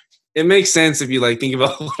similar. It makes sense if you like think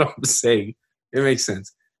about what I'm saying. It makes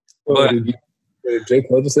sense. But did Jake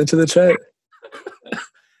just into the chat?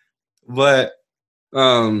 But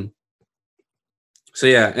so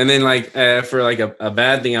yeah, and then like for like a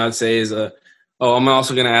bad thing I would say is I'm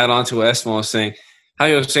also gonna add on to what Esmo was saying. How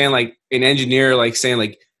you were saying like an engineer like saying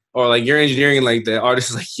like, or like you're engineering, like the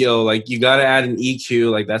artist is like, yo, like you gotta add an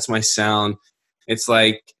EQ, like that's my sound. It's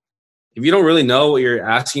like if you don't really know what you're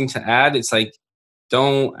asking to add, it's like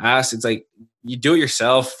don't ask. It's like you do it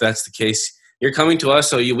yourself. If that's the case. You're coming to us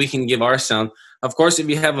so we can give our sound. Of course, if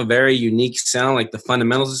you have a very unique sound, like the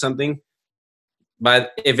fundamentals of something,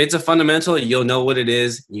 but if it's a fundamental, you'll know what it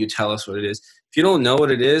is. You tell us what it is. If you don't know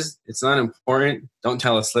what it is, it's not important. Don't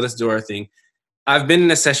tell us. Let us do our thing. I've been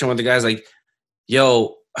in a session where the guy's like,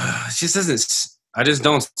 yo, it just doesn't, I just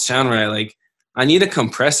don't sound right. Like, I need a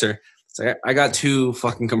compressor. It's like, I got 2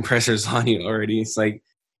 fucking compressors on you already. It's like,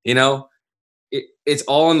 it's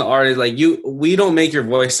all in the art. Like we don't make your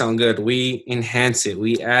voice sound good. We enhance it.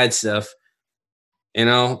 We add stuff. I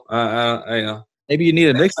know. Maybe you need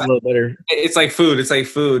to mix it a little better. It's like food. It's like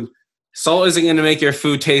food. Salt isn't going to make your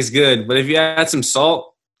food taste good, but if you add some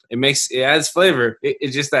salt, it adds flavor.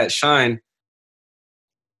 It's just that shine.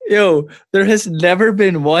 Yo, there has never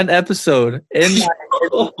been one episode in my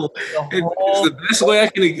it's the best way I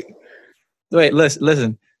can. Wait,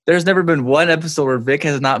 listen. There's never been one episode where Vic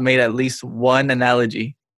has not made at least one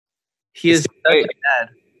analogy. He is such a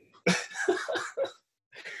dad.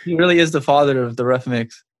 He really is the father of the Rough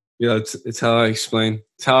Mix. Yeah, it's how I explain.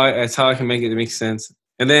 It's how I can make it make sense.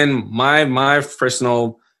 And then my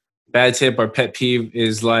personal bad tip or pet peeve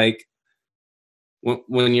is like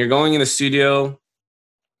when you're going in the studio,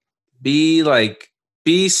 be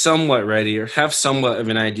somewhat ready or have somewhat of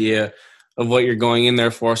an idea of what you're going in there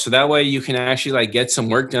for. So that way you can actually like get some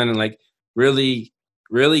work done and like really,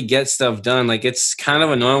 really get stuff done. Like it's kind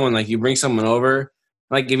of annoying when like you bring someone over.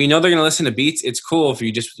 Like if you know they're gonna listen to beats, it's cool if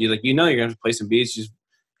you're gonna play some beats, just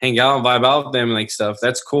hang out and vibe out with them and like stuff.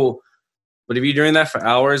 That's cool. But if you're doing that for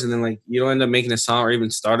hours and then like you don't end up making a song or even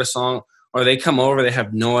start a song, or they come over, they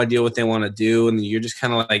have no idea what they want to do, and you're just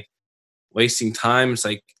kind of like wasting time. It's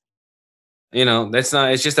like, that's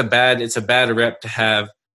not. It's just a bad rep to have.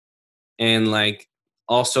 And like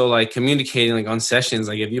also like communicating like on sessions,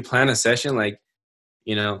 like if you plan a session, like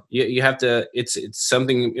you have to. It's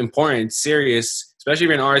something important. It's serious, especially if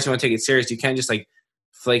you're an artist. You want to take it serious. You can't just like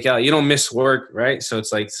flake out. You don't miss work, right? So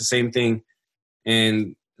it's like it's the same thing.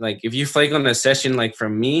 And like if you flake on a session, like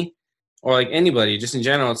from me or like anybody, just in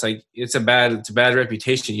general, it's like it's a bad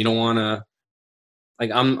reputation. You don't want to.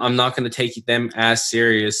 Like I'm not going to take them as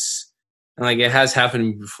serious. And like it has happened to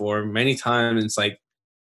me before many times. It's like,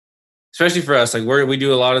 especially for us, like we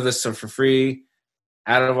do a lot of this stuff for free,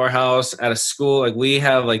 out of our house, out of school. Like we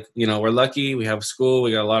have like, we're lucky. We have a school.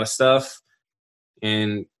 We got a lot of stuff,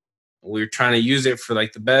 and we're trying to use it for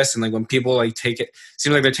like the best. And like when people like take it,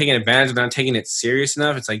 seems like they're taking advantage, but not taking it serious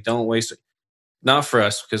enough. It's like don't waste it. Not for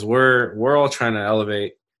us, because we're all trying to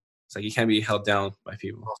elevate. It's like you can't be held down by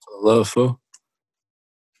people. Love, fool.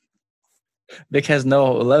 Vic has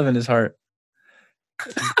no love in his heart.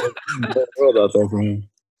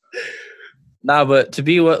 Nah, but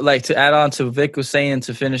to add on to Vic was saying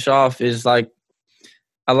to finish off is like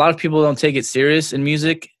a lot of people don't take it serious in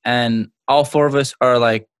music, and all 4 of us are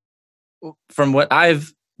like, from what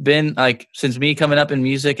I've been like since me coming up in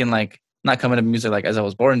music and like not coming up in music like as I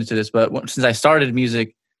was born into this, but since I started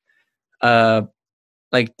music,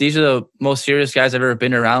 like these are the most serious guys I've ever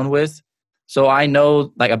been around with. So I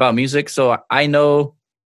know like about music. So I know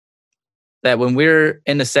that when we're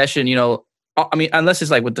in a session, I mean, unless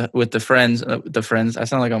it's like with the friends, I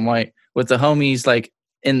sound like I'm white, with the homies, like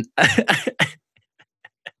in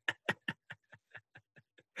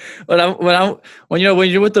when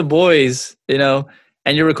you're with the boys,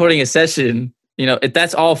 and you're recording a session,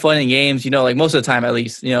 that's all fun and games, like most of the time at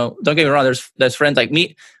least, don't get me wrong, there's friends like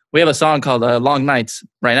me. we have a song called Long Nights.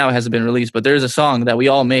 Right now it hasn't been released, but there's a song that we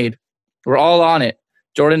all made. We're all on it.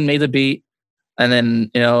 Jordan made the beat, and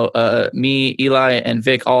then me, Eli, and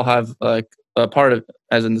Vic all have like a part of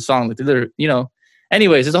as in the song. Like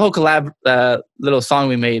anyways, it's a whole collab little song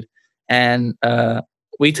we made, and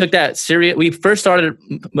we took that serious. We first started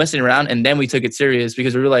messing around, and then we took it serious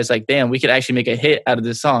because we realized, like, damn, we could actually make a hit out of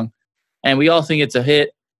this song, and we all think it's a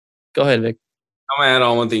hit. Go ahead, Vic. I'm gonna add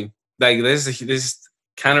on one thing. Like this is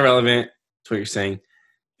kind of relevant to what you're saying.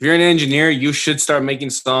 If you're an engineer, you should start making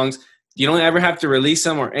songs. You don't ever have to release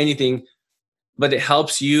them or anything, but it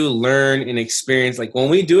helps you learn and experience. Like when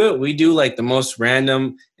we do it, we do like the most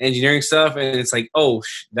random engineering stuff, and it's like, oh,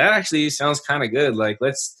 that actually sounds kind of good. Like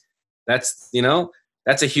that's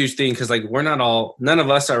a huge thing because like none of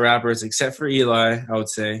us are rappers except for Eli, I would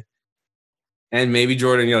say, and maybe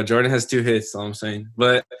Jordan. Jordan has 2 hits. All I'm saying,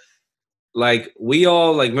 but like we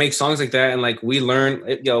all like make songs like that, and like we learn.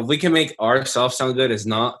 If we can make ourselves sound good as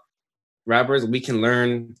not rappers, we can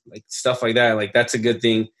learn like stuff like that. Like that's a good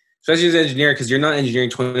thing, especially as an engineer, because you're not engineering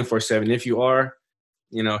 24/7. If you are,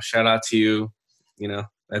 shout out to you.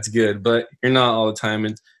 That's good, but you're not all the time,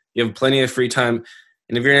 and you have plenty of free time.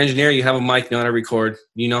 And if you're an engineer, you have a mic, you know how to record,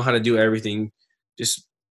 you know how to do everything. Just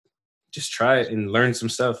try it and learn some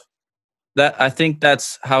stuff. I think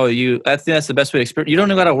that's the best way to experience. You don't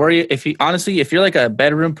got to worry if you're like a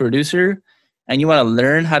bedroom producer and you want to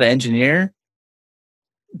learn how to engineer,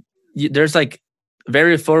 there's like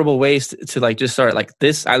very affordable ways to like just start like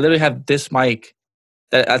this. I literally have this mic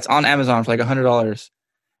that's on Amazon for like $100.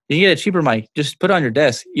 You can get a cheaper mic. Just put it on your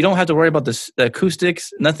desk. You don't have to worry about the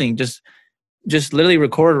acoustics, nothing. Just literally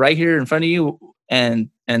record right here in front of you, and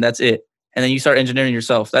that's it. And then you start engineering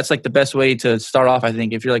yourself. That's like the best way to start off, I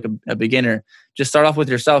think, if you're like a beginner. Just start off with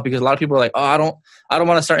yourself, because a lot of people are like, oh, I don't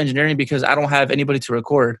want to start engineering because I don't have anybody to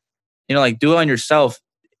record. Like do it on yourself.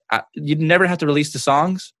 You never have to release the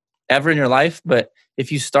songs ever in your life, but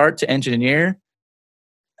if you start to engineer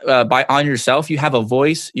on yourself, you have a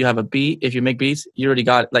voice, you have a beat. If you make beats, you already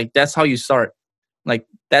got it. Like that's how you start. Like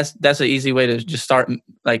that's an easy way to just start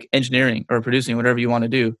like engineering or producing, whatever you want to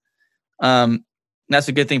do. That's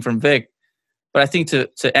a good thing from Vic. But I think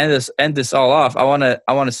to end this all off, I want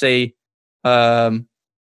to say, I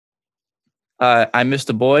miss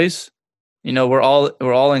the boys. We're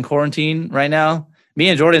all in quarantine right now. Me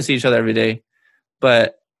and Jordan see each other every day,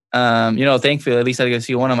 but thankfully at least I get to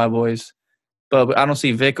see one of my boys. But I don't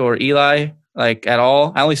see Vic or Eli like at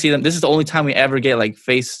all. I only see them. This is the only time we ever get like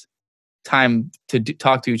face time to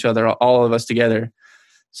talk to each other, all of us together.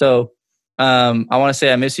 So I want to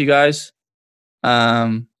say I miss you guys.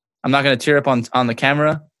 I'm not going to tear up on the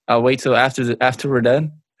camera. I'll wait till after we're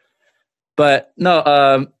done. But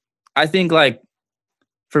no, I think like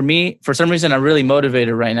for me, for some reason, I'm really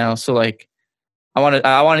motivated right now. So like, I want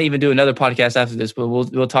to even do another podcast after this, but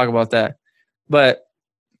we'll talk about that. But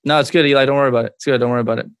no, it's good, Eli. Don't worry about it. It's good. Don't worry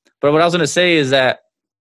about it. But what I was going to say is that,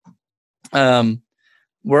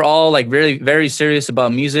 we're all like very, very serious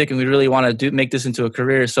about music, and we really want to make this into a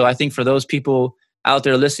career. So I think for those people out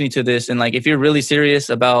there listening to this, and like if you're really serious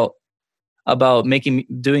about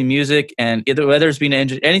doing music, and whether it's being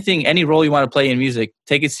any role you want to play in music,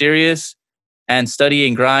 take it serious and study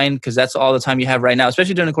and grind, because that's all the time you have right now,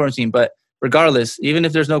 especially during the quarantine. But regardless, even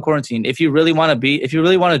if there's no quarantine, if you really want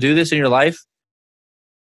to do this in your life,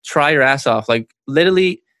 try your ass off. Like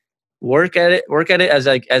literally work at it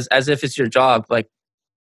as if it's your job. Like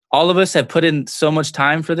all of us have put in so much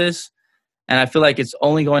time for this, and I feel like it's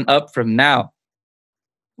only going up from now.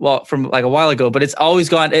 Well, from like a while ago, but it's always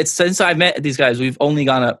gone. It's since I met these guys, we've only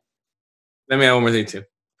gone up. Let me add one more thing too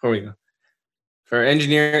before we go. For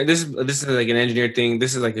engineer, this is like an engineer thing.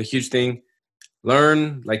 This is like a huge thing.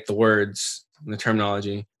 Learn like the words and the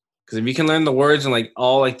terminology, because if you can learn the words and like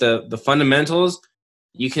all like the fundamentals,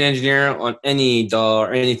 you can engineer on any DAW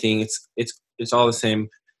or anything. It's all the same.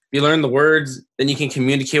 If you learn the words, then you can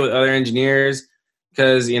communicate with other engineers,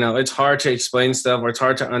 because it's hard to explain stuff, or it's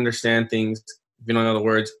hard to understand things if you don't know the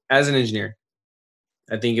words. As an engineer,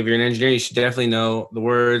 I think if you're an engineer, you should definitely know the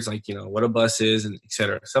words, like what a bus is and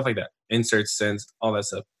etc. Stuff like that, inserts, sends, all that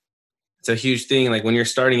stuff. It's a huge thing. Like when you're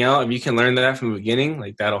starting out, if you can learn that from the beginning,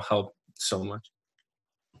 like that'll help so much.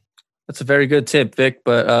 That's a very good tip, Vic.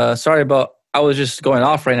 But sorry about, I was just going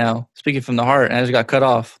off right now, speaking from the heart, and I just got cut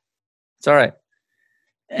off. It's all right.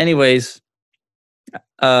 Anyways, it's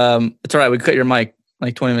all right. We cut your mic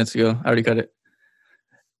like 20 minutes ago. I already cut it.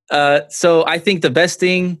 So I think the best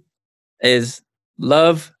thing is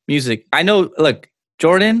love music. I know, look,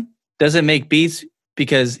 Jordan doesn't make beats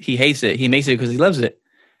because he hates it. He makes it because he loves it.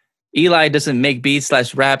 Eli doesn't make beats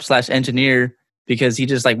 /rap/engineer because he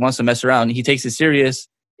just like wants to mess around. He takes it serious.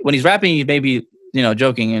 when he's rapping, he may be,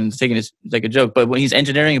 joking and taking it like a joke. But when he's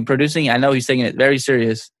engineering and producing, I know he's taking it very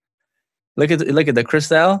serious. Look at the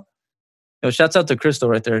Cristal. Yo, shouts out to Crystal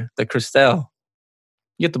right there. The Cristal.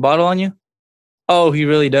 You get the bottle on you? Oh, he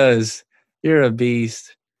really does. You're a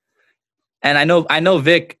beast. And I know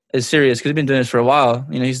Vic is serious because he's been doing this for a while.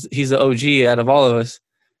 He's the OG out of all of us.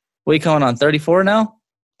 What are you coming on? 34 now?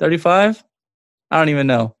 35? I don't even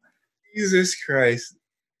know. Jesus Christ.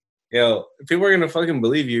 Yo, people are gonna fucking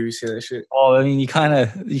believe you if you say that shit. Oh, I mean, you kind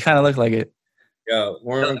of look like it. Yo,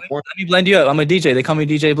 Let me blend you up. I'm a DJ. They call me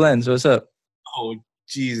DJ Blends. What's up? oh,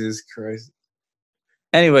 Jesus Christ.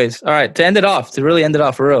 Anyways, all right. To really end it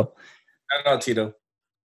off for real. Shout out Tito.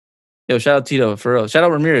 Yo, shout out Tito for real. Shout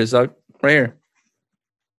out Ramirez, dog. Right here.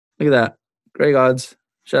 Look at that. Great odds.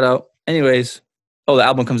 Shout out. Anyways. Oh, the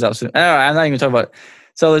album comes out soon. All right, I'm not even talking about it.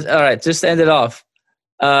 So, all right, just to end it off.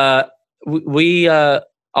 Everybody,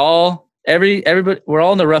 we're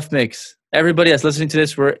all in the Rough Mix. Everybody that's listening to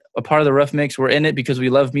this, we're a part of the Rough Mix. We're in it because we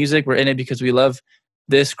love music. We're in it because we love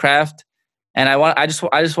this craft. And I just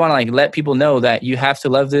want to like let people know that you have to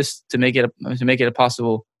love this to make it a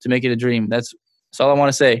possible, to make it a dream. That's all I want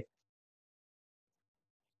to say.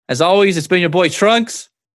 As always, it's been your boy Trunks,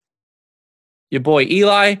 your boy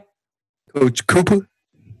Eli, Coach Cooper.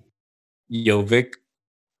 Yo, Vic.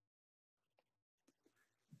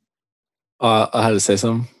 I had to say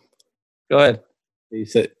something. Go ahead. He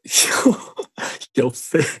said, yo,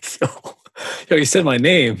 he said my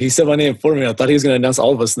name. He said my name for me. I thought he was going to announce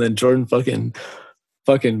all of us, and then Jordan fucking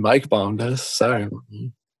mic bombed us. Sorry.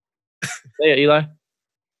 Say it, Eli.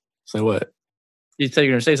 Say what? You said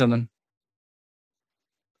you're going to say something.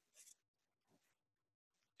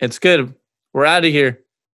 It's good. We're out of here.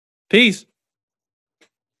 Peace.